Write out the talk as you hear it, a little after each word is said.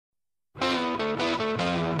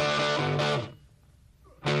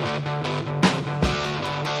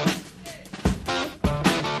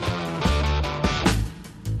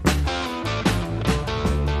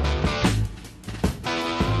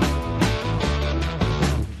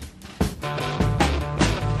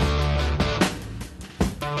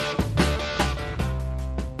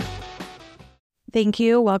Thank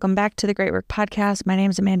you. Welcome back to the Great Work Podcast. My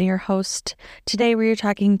name is Amanda, your host. Today we are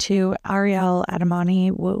talking to Ariel Admoni,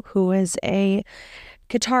 who is a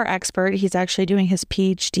Qatar expert. He's actually doing his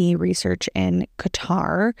PhD research in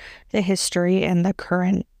Qatar, the history and the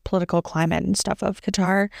current political climate and stuff of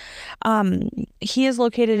Qatar. He is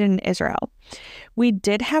located in Israel. We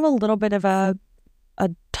did have a little bit of a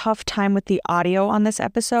tough time with the audio on this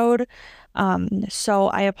episode. So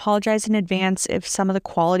I apologize in advance if some of the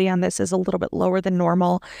quality on this is a little bit lower than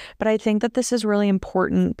normal, but I think that this is really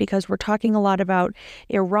important because we're talking a lot about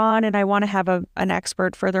Iran, and I want to have an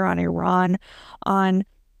expert further on Iran on.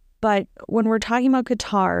 But when we're talking about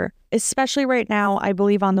Qatar, especially right now, I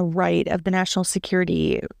believe on the right of the National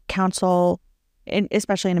Security Council,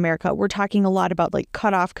 especially in America, we're talking a lot about like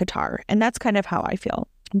cut off Qatar, and that's kind of how I feel.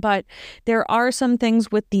 But there are some things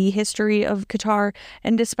with the history of Qatar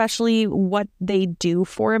and especially what they do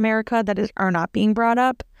for America that are not being brought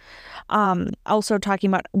up. Also talking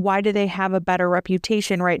about why do they have a better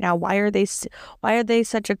reputation right now? Why are they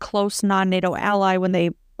such a close non-NATO ally when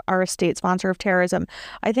they are a state sponsor of terrorism?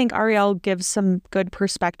 I think Ariel gives some good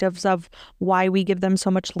perspectives of why we give them so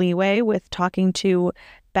much leeway with talking to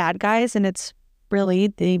bad guys, and it's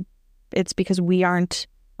because we aren't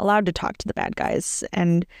allowed to talk to the bad guys,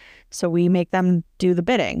 and so we make them do the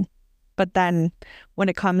bidding. But then when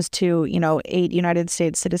it comes to 8 United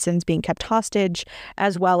States citizens being kept hostage,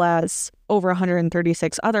 as well as over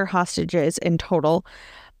 136 other hostages in total,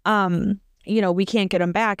 we can't get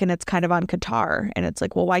them back, and it's kind of on Qatar, and it's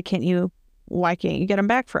like, well, why can't you get them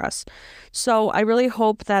back for us? So I really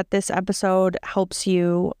hope that this episode helps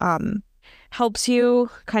you kind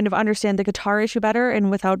of understand the Qatar issue better. And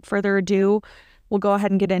without further ado, we'll go ahead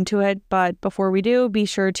and get into it. But before we do, be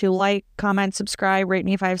sure to like, comment, subscribe, rate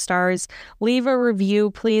me 5 stars, leave a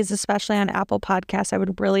review, please, especially on Apple Podcasts. I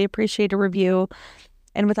would really appreciate a review.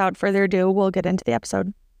 And without further ado, we'll get into the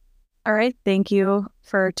episode. All right. Thank you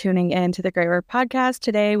for tuning in to the Great Work Podcast.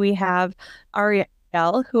 Today we have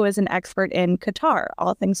Ariel, who is an expert in Qatar,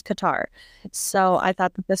 all things Qatar. So I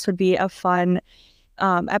thought that this would be a fun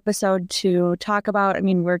episode to talk about. I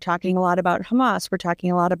mean, we're talking a lot about Hamas. We're talking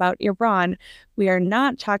a lot about Iran. We are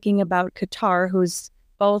not talking about Qatar, who's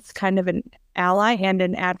both kind of an ally and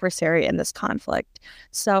an adversary in this conflict.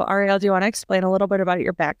 So, Ariel, do you want to explain a little bit about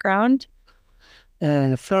your background?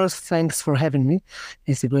 First, thanks for having me.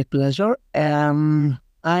 It's a great pleasure. I'm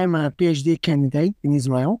a PhD candidate in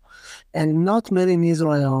Israel, and not many in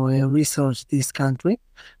Israel research this country.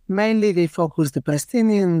 Mainly they focus the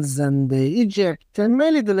Palestinians and the Egypt, and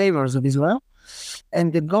mainly the neighbors of Israel.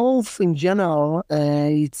 And the Gulf in general,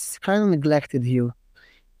 it's kind of neglected here.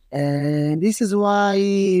 And this is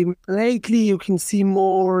why lately you can see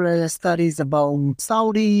more studies about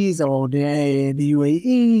Saudis or the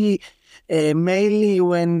UAE. Mainly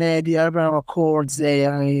when the Abraham Accords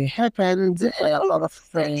happened, a lot of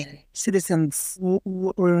citizens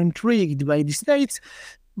were intrigued by the states.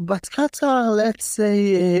 But Qatar, let's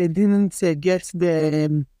say, didn't get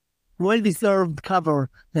the well-deserved cover,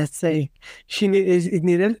 let's say, it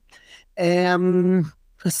needed.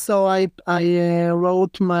 So I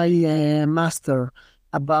wrote my master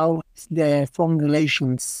about the foreign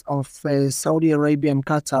relations of Saudi Arabia and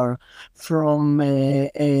Qatar from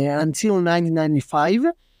until 1995,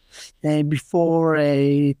 before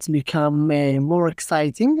it became more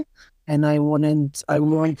exciting. And I want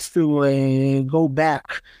to go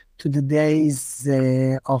back to the days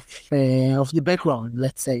of the background,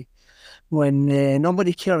 let's say, when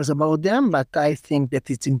nobody cares about them. But I think that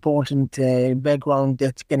it's important background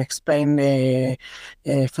that can explain a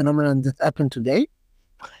phenomenon that happened today.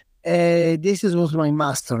 This was my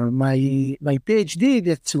master, my PhD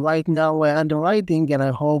that's right now underwriting, and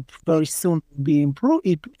I hope very soon be improved.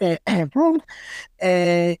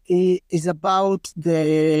 Is about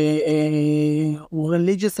the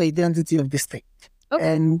religious identity of the state.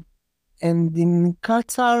 Okay. And in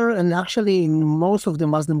Qatar, and actually in most of the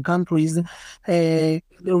Muslim countries, the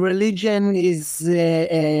religion is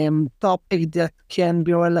a topic that can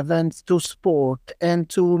be relevant to sport and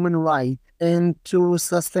to human rights and to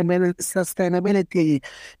sustainability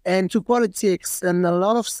and to politics and a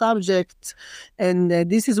lot of subjects. And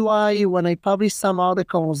this is why when I publish some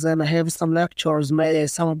articles and I have some lectures,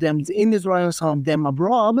 some of them in Israel, some of them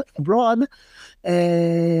abroad,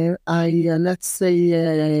 let's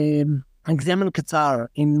say, examine Qatar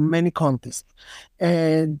in many contexts.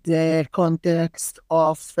 The context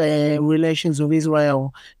of relations of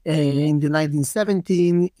Israel in the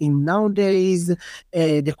 1917, in nowadays,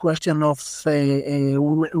 the question of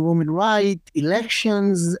women rights,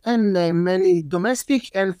 elections, and many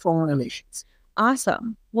domestic and foreign relations.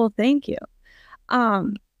 Awesome. Well, thank you.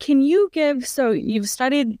 Can you give, so you've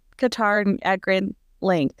studied Qatar at great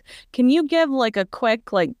length. Can you give like a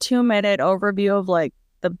quick, like 2-minute overview of like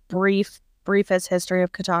the briefest history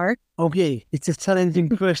of Qatar? Okay, it's a challenging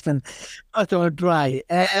question, but I'll try.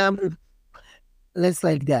 Let's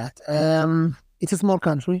like that. It's a small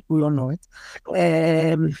country, we all know it.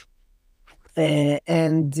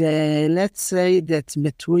 And let's say that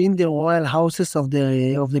between the royal houses of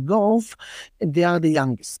the Gulf, they are the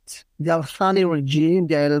youngest. They are Thani regime,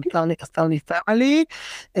 they are Thani family.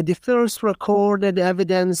 The first recorded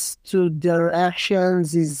evidence to their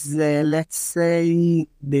actions is, let's say,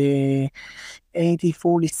 the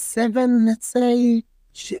 1847. Let's say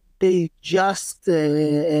they just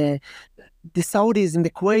the Saudis and the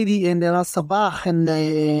Kuwaiti and the Ras Sabah and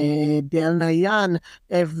the Al Nahyan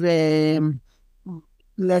have,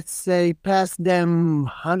 let's say, past them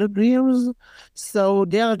 100 years. So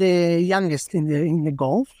they are the youngest in the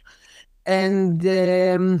Gulf. And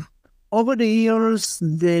over the years,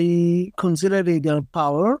 they consolidated their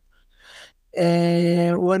power.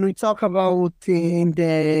 When we talk about in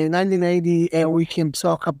the 1980, we can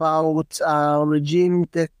talk about a regime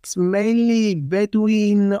that's mainly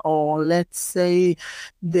Bedouin, or let's say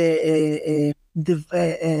the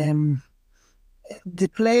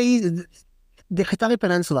Qatari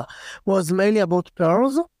Peninsula was mainly about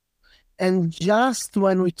pearls. And just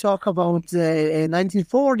when we talk about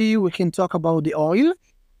 1940, we can talk about the oil.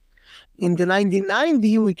 In the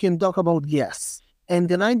 1990, we can talk about gas. In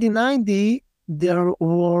the 1990, there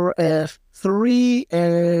were three,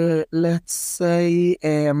 let's say,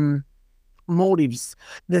 motives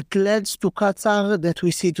that led to Qatar that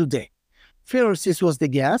we see today. First, it was the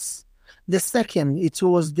gas. The second, it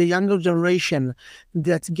was the younger generation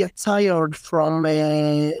that get tired from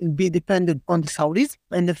be dependent on the Saudis.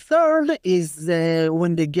 And the third is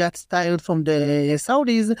when they get tired from the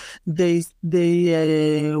Saudis, they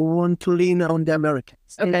want to lean on the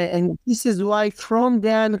Americans. Okay. And this is why from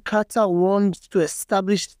then Qatar wants to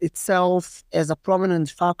establish itself as a prominent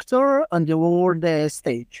factor on the world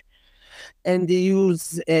stage. And they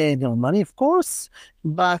use their money, of course,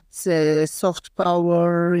 but soft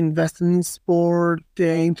power, investment in sport,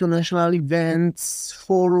 international events,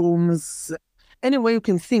 forums, any way you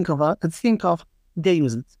can think of, they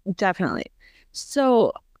use it. Definitely.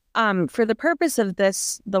 So, for the purpose of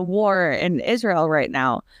the war in Israel right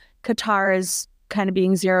now, Qatar is kind of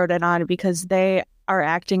being zeroed in on because they are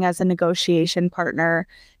acting as a negotiation partner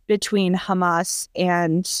between Hamas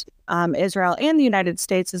and Israel, and the United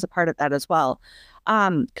States is a part of that as well.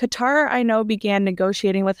 Qatar, I know, began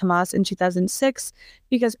negotiating with Hamas in 2006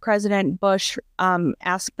 because President Bush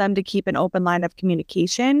asked them to keep an open line of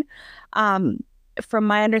communication. From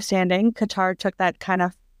my understanding, Qatar took that kind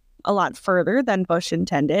of a lot further than Bush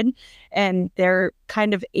intended, and they're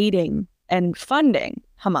kind of aiding and funding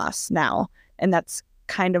Hamas now, and that's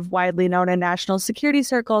kind of widely known in national security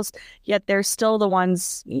circles, yet they're still the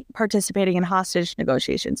ones participating in hostage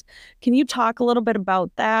negotiations. Can you talk a little bit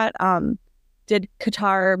about that? Did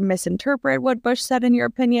Qatar misinterpret what Bush said, in your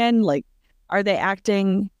opinion? Like, are they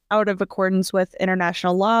acting out of accordance with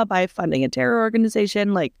international law by funding a terror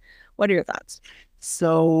organization? Like, what are your thoughts?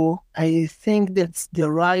 So I think that's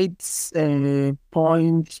the right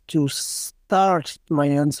point to start my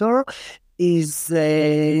answer is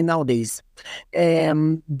nowadays.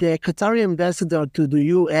 The Qatari ambassador to the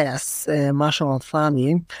U.S., Marshall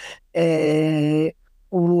Thani,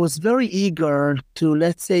 was very eager to,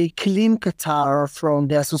 let's say, clean Qatar from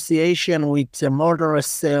the association with a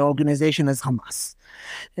murderous organization as Hamas.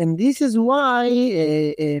 And this is why,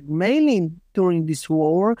 mainly during this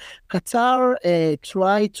war, Qatar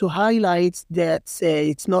tried to highlight that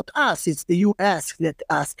it's not us, it's the U.S. that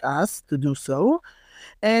asked us to do so.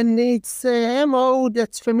 And it's a MO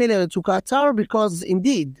that's familiar to Qatar because,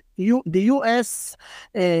 indeed, the U.S.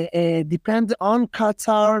 depend on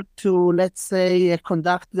Qatar to, let's say,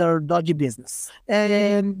 conduct their dodgy business.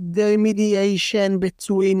 And the mediation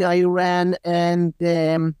between Iran and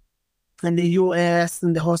the U.S.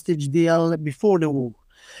 and the hostage deal before the war.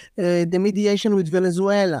 The mediation with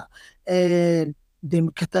Venezuela. The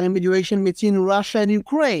Qatari mediation between Russia and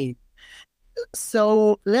Ukraine.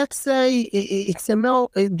 So let's say it's a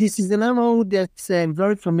this is an MO that's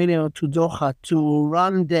very familiar to Doha to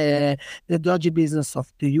run the dodgy business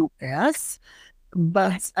of the U.S.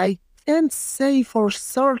 But I can't say for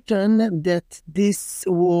certain that this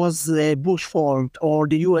was Bush fault or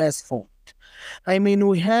the U.S. fault. I mean,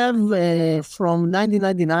 we have from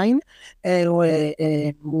 1999,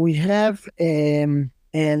 we have,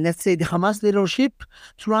 let's say, the Hamas leadership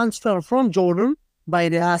transfer from Jordan by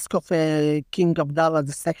the ask of King Abdullah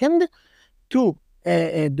II to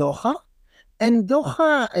Doha. And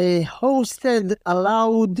Doha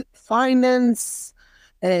allowed finance,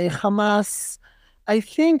 Hamas. I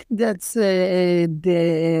think that's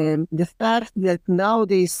the fact that now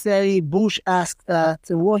they say Bush asked that,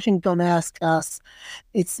 Washington asked us.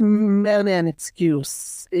 It's merely an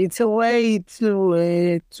excuse. It's a way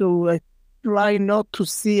to try not to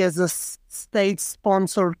see as a state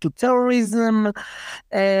sponsor to terrorism.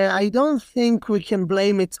 I don't think we can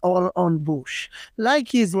blame it all on Bush.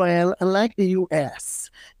 Like Israel and like the US,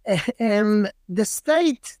 and the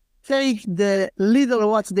state take the little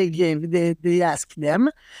what they gave, they asked them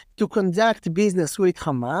to conduct business with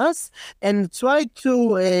Hamas and try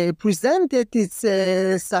to present it. It's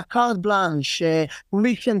a carte blanche.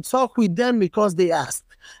 We can talk with them because they asked.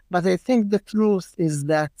 But I think the truth is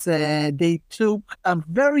that they took a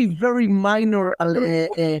very, very minor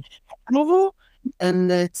approval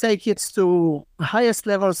and take it to highest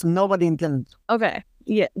levels nobody intended. Okay.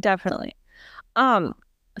 Yeah, definitely.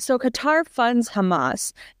 So Qatar funds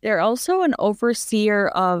Hamas. They're also an overseer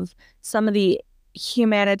of some of the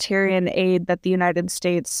humanitarian aid that the United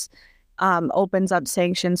States opens up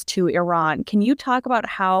sanctions to Iran. Can you talk about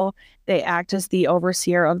how they act as the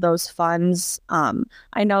overseer of those funds?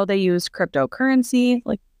 I know they use cryptocurrency.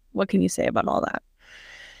 Like, what can you say about all that?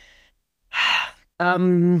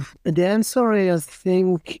 The answer, I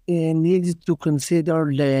think, needs to consider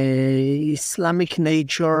the Islamic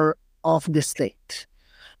nature of the state.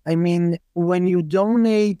 I mean, when you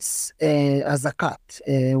donate a zakat,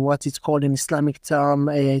 what is called in Islamic term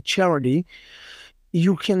charity,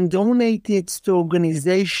 you can donate it to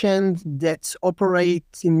organizations that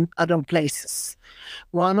operate in other places.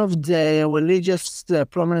 One of the religious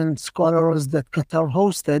prominent scholars that Qatar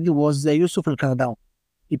hosted was Yusuf al-Qaradawi.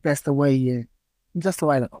 He passed away just a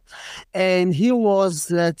while ago. And he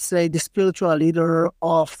was, let's say, the spiritual leader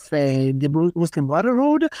of the Muslim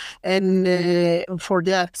Brotherhood. And for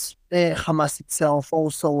that, Hamas itself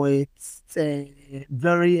also, it's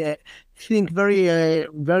very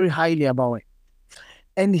highly about it.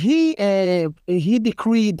 And he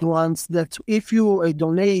decreed once that if you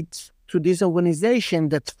donate to this organization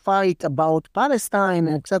that fight about Palestine,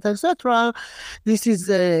 etc., this is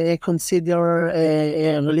considered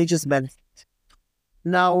a religious benefit.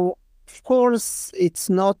 Now, of course, it's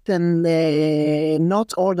not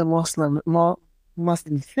not all the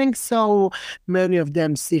Muslims think so. Many of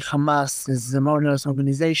them see Hamas as a murderous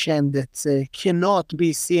organization that cannot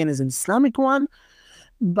be seen as an Islamic one.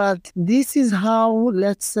 But this is how,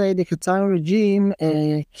 let's say, the Qatar regime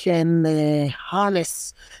can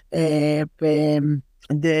harness the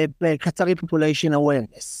Qatari population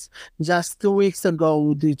awareness. Just 2 weeks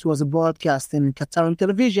ago, it was a broadcast in Qatari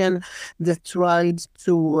television that tried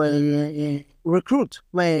to recruit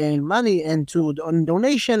money and to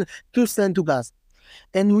donation to send to Gaza.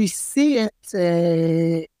 And we see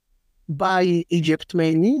it by Egypt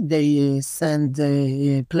mainly. They send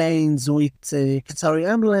planes with Qatari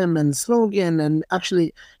emblem and slogan, and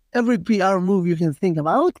actually every PR move you can think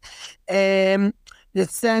about. They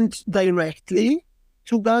sent directly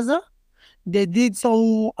to Gaza. They did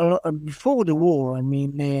so before the war. I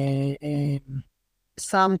mean,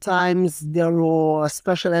 sometimes there was a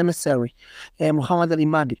special emissary, Muhammad Ali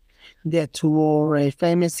Mahdi, that were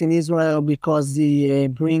famous in Israel because they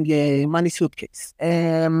bring a money suitcase.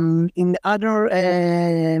 In other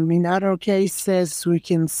cases, we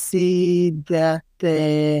can see that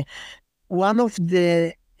one of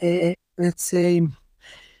the let's say,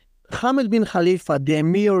 Hamad bin Khalifa, the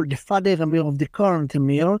emir, the father emir of the current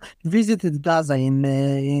emir, visited Gaza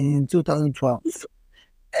in 2012.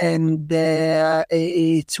 And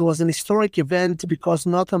it was an historic event because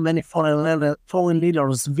not many foreign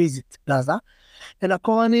leaders visit Gaza. And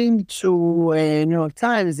according to New York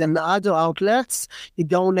Times and other outlets, he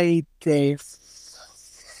donated,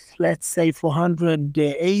 let's say,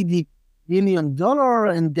 $480 million,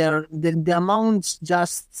 and the amounts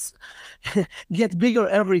just get bigger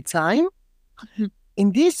every time.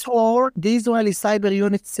 In this war, the Israeli cyber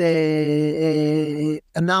units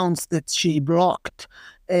announced that she blocked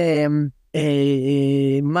a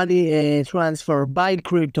money transfer by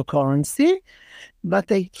cryptocurrency,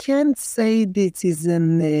 but I can't say this is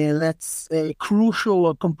a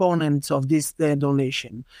crucial component of this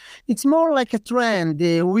donation. It's more like a trend.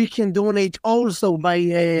 We can donate also by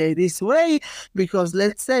this way, because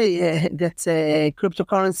let's say that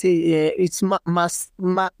cryptocurrency it's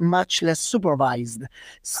much less supervised.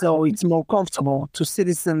 So it's more comfortable to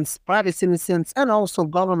citizens, private citizens, and also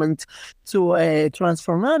government to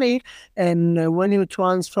transfer money. And when you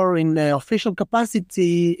transfer in official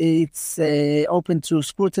capacity, it's open to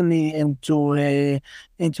scrutiny and to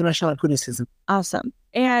international criticism. Awesome.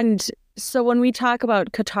 And So when we talk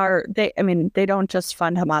about Qatar, they don't just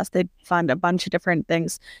fund Hamas, they fund a bunch of different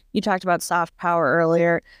things. You talked about soft power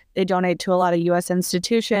earlier. They donate to a lot of US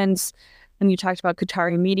institutions. And you talked about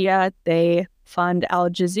Qatari media. They fund Al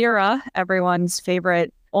Jazeera, everyone's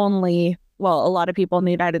favorite a lot of people in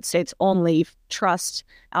the United States only trust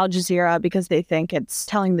Al Jazeera because they think it's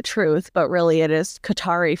telling the truth, but really it is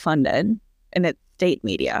Qatari funded and it's state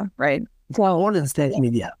media, right? Well, all in state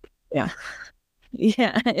media. Yeah.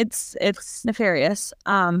 Yeah, it's nefarious.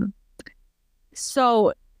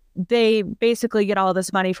 So they basically get all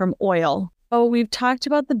this money from oil. Oh, we've talked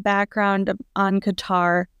about the background on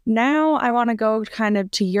Qatar. Now I want to go kind of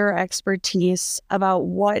to your expertise about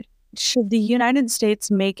what should the United States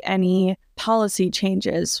make any policy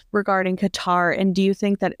changes regarding Qatar, and do you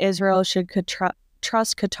think that Israel should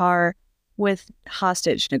trust Qatar with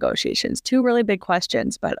hostage negotiations? Two really big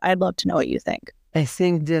questions, but I'd love to know what you think. I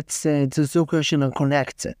think that the two questions are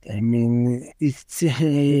connected. I mean, it's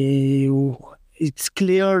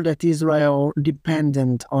clear that Israel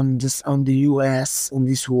dependent on the U.S. in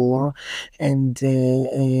this war, and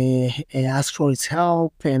asked for its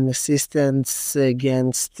help and assistance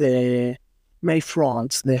against many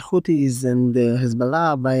fronts, the Houthis and the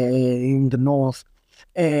Hezbollah in the north.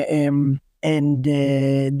 And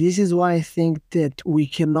this is why I think that we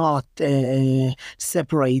cannot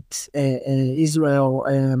separate Israel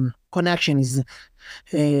connections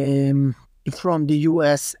from the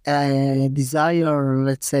U.S. Desire,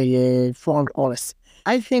 let's say, foreign policy.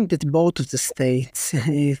 I think that both of the states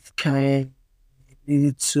need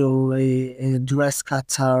to address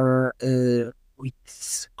Qatar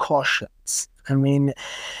with cautions. I mean,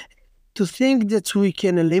 to think that we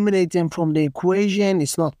can eliminate them from the equation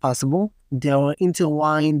is not possible. They are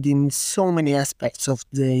intertwined in so many aspects of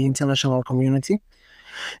the international community.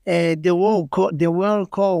 There were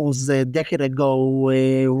calls a decade ago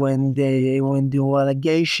when the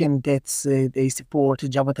allegation that they support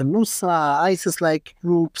Jabhat al-Nusra, ISIS-like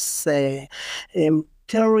groups,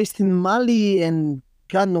 terrorists in Mali, and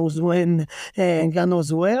God knows when, and God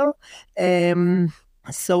knows where.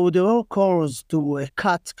 So there were calls to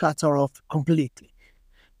cut Qatar off completely.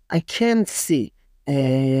 I can't see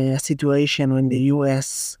a situation when the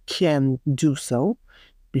U.S. can do so,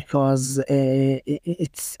 because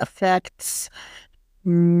it affects,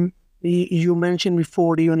 you mentioned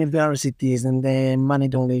before, the universities and the money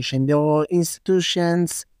donation. There are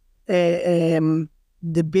institutions, the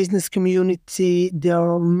business community. There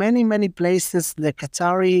are many places the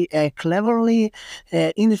Qatari cleverly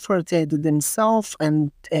infiltrated themselves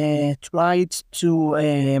and tried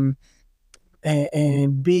to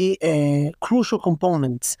be crucial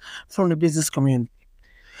components from the business community.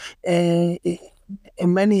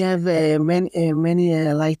 Many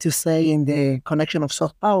like to say in the connection of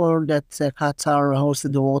soft power that Qatar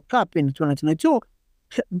hosted the World Cup in 2022,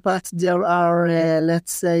 but there are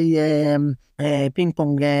let's say ping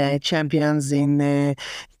pong champions in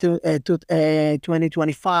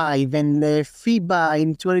 2025 and FIBA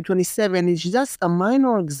in 2027. It's just a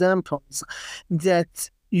minor examples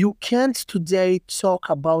that you can't today talk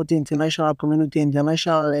about the international community,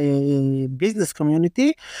 international business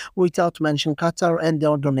community, without mentioning Qatar and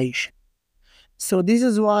their donation. So this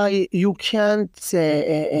is why you can't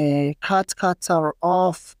cut Qatar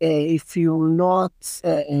off if you not,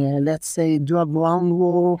 let's say, do a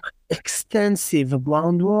groundwork, extensive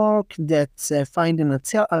groundwork that find an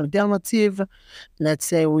alternative. Let's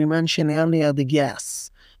say we mentioned earlier the gas.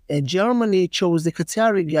 Germany chose the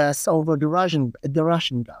Qatari gas over the Russian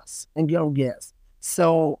gas and your gas.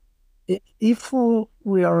 So if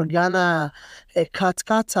we are gonna cut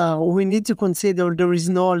Qatar, we need to consider there is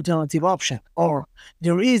no alternative option, or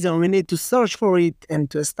there is, and we need to search for it and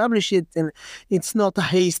to establish it, and it's not a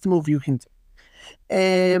haste move you can do.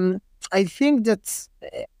 I think that,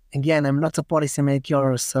 again, I'm not a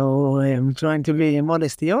policymaker, so I'm trying to be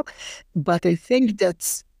modest here, but I think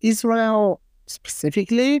that Israel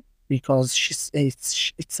specifically, because it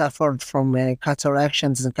suffered from Qatar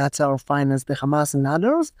actions, and Qatar financed the Hamas and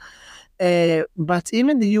others. But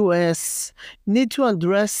even the U.S. need to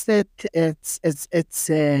address it as a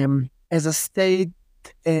state,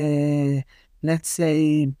 let's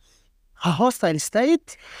say, a hostile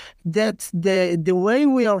state, that the way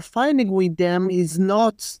we are fighting with them is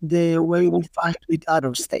not the way we fight with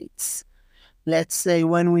other states. Let's say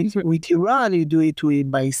when with Iran, you do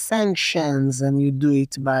it by sanctions, and you do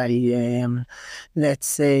it by, let's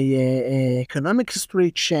say, economic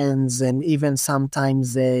restrictions, and even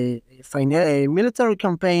sometimes military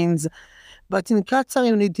campaigns. But in Qatar,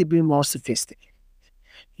 you need to be more sophisticated.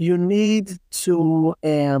 You need to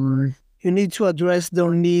You need to address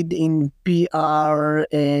their need in PR,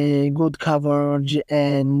 good coverage,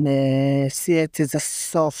 and see it as a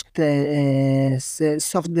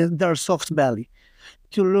their soft belly.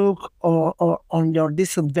 To look on your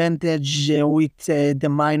disadvantage with the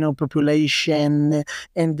minor population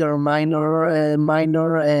and their minor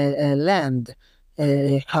land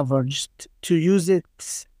coverage, to use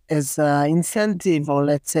it as an incentive, or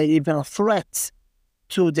let's say even a threat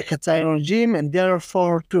to the Qatar regime, and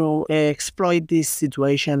therefore to exploit this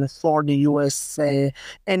situation for the US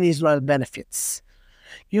and Israel benefits.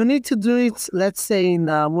 You need to do it, let's say, in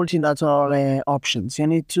multilateral options. You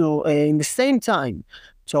need to, in the same time,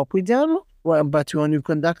 talk with them. Well, but when you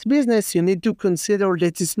conduct business, you need to consider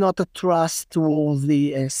that it's not a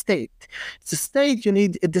trustworthy state. It's a state you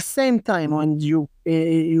need at the same time when you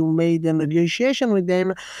made a negotiation with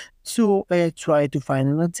them to try to find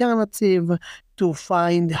an alternative, to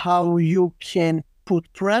find how you can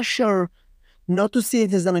put pressure, not to see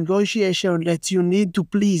it as a negotiation that you need to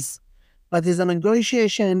please, but as a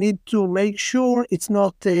negotiation, you need to make sure it's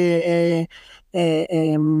not, let's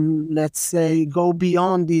say, go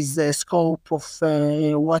beyond this scope of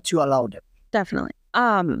what you allow them. Definitely.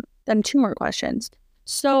 Then two more questions.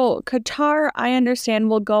 So Qatar, I understand,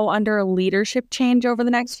 will go under a leadership change over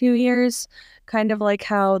the next few years, kind of like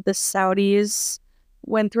how the Saudis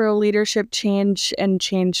went through a leadership change and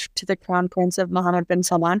changed to the Crown Prince of Mohammed bin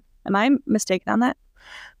Salman. Am I mistaken on that?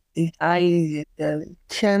 I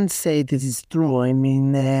can't say this is true. I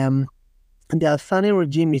mean, the Al-Thani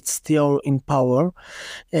regime is still in power.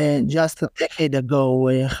 Just a decade ago,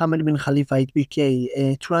 Hamad bin Khalifa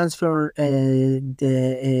HBK transferred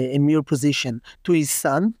the emir position to his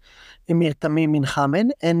son, Emir Tamim bin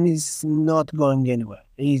Hamad, and he's not going anywhere.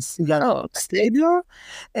 He's gonna stay there.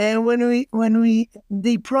 And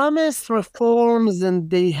they promised reforms and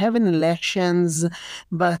they have elections,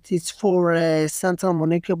 but it's for Central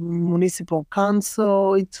Municipal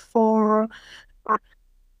Council. It's for,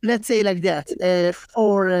 let's say like that,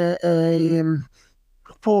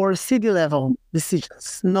 for city level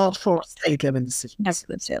decisions, not for state level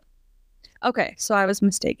decisions. Okay, so I was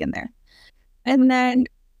mistaken there. And then,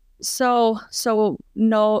 so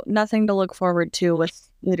no, nothing to look forward to with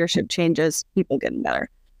leadership changes, people getting better.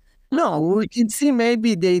 No, we can see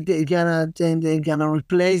maybe they're gonna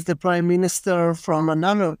replace the prime minister from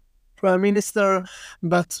another prime minister,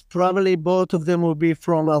 but probably both of them will be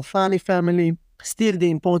from Al-Thani family. Still,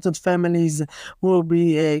 the important families will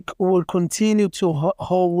continue to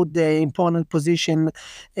hold the important position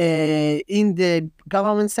in the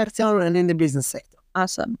government sector and in the business sector.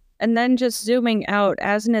 Awesome. And then just zooming out,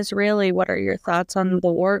 as an Israeli, what are your thoughts on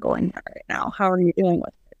the war going on right now? How are you doing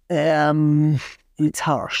with it? It's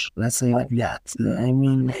harsh, let's say like that. I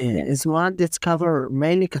mean, it's one that's covered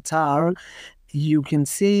mainly Qatar. You can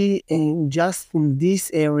see just in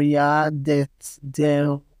this area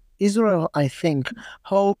that Israel, I think,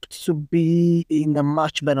 hoped to be in a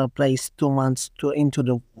much better place 2 months into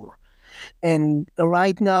the war. And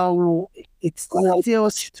right now, it's still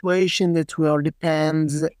a situation that will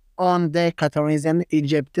depend on the Qataris and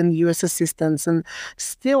Egypt and US assistance. And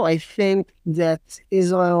still, I think that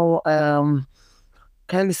Israel, kind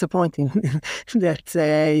of disappointing that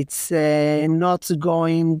it's not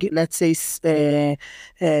going, let's say,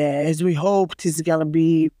 as we hoped, it's going to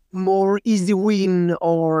be more easy win,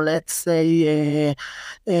 or let's say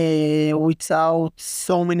without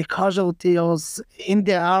so many casualties in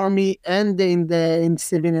the army and in the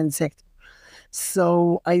civilian sector.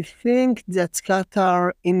 So I think that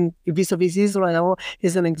Qatar in vis-a-vis Israel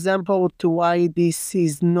is an example to why this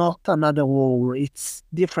is not another war. It's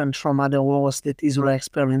different from other wars that Israel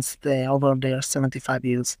experienced over their 75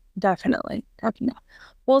 years. Definitely.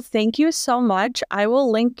 Well, thank you so much. I will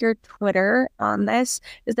link your Twitter on this.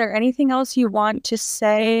 Is there anything else you want to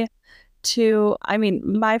say to, I mean,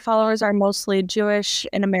 my followers are mostly Jewish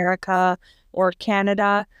in America or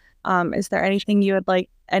Canada. Is there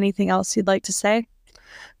anything else you'd like to say?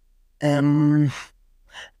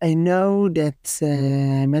 I know that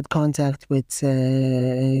I made contact with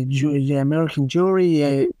the American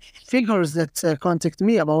jury figures that contact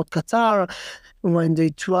me about Qatar when they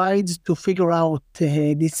tried to figure out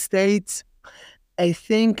this state. I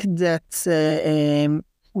think that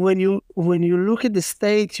when you look at the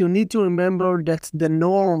state, you need to remember that the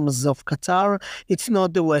norms of Qatar, it's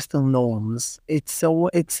not the Western norms. It's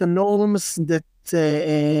a norms that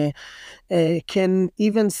can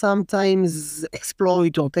even sometimes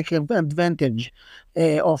exploit or take advantage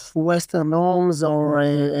of Western norms, or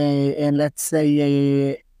and let's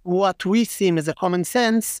say what we seem as a common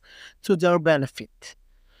sense to their benefit.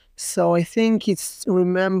 So I think it's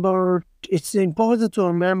important to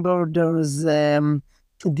remember there's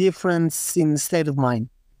difference in state of mind.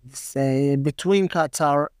 Between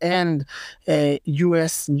Qatar and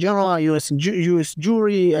U.S. general, U.S.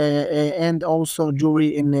 jury, and also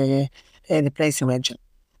jury in the place you mentioned.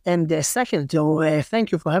 And second,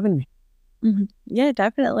 thank you for having me. Yeah,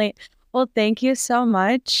 definitely. Well, thank you so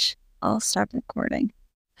much. I'll stop recording.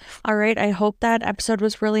 All right. I hope that episode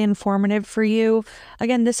was really informative for you.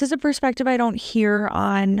 Again, this is a perspective I don't hear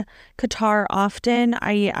on Qatar often.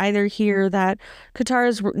 I either hear that Qatar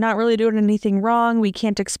is not really doing anything wrong, we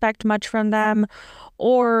can't expect much from them,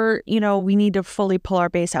 or, we need to fully pull our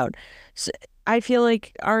base out. So I feel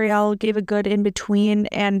like Ariel gave a good in between,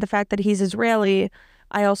 and the fact that he's Israeli,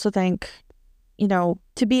 I also think,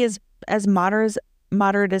 to be as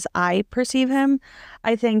moderate as I perceive him,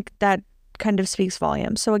 I think that kind of speaks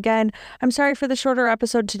volumes. So again, I'm sorry for the shorter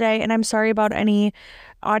episode today, and I'm sorry about any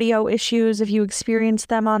audio issues if you experienced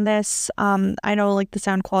them on this. I know the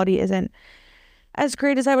sound quality isn't as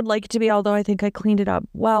great as I would like it to be, although I think I cleaned it up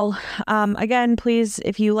well. Again, please,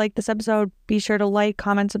 if you like this episode, be sure to like,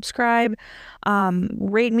 comment, subscribe,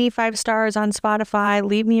 rate me 5 stars on Spotify,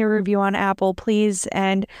 leave me a review on Apple, please,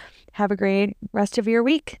 and have a great rest of your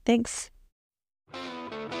week. Thanks.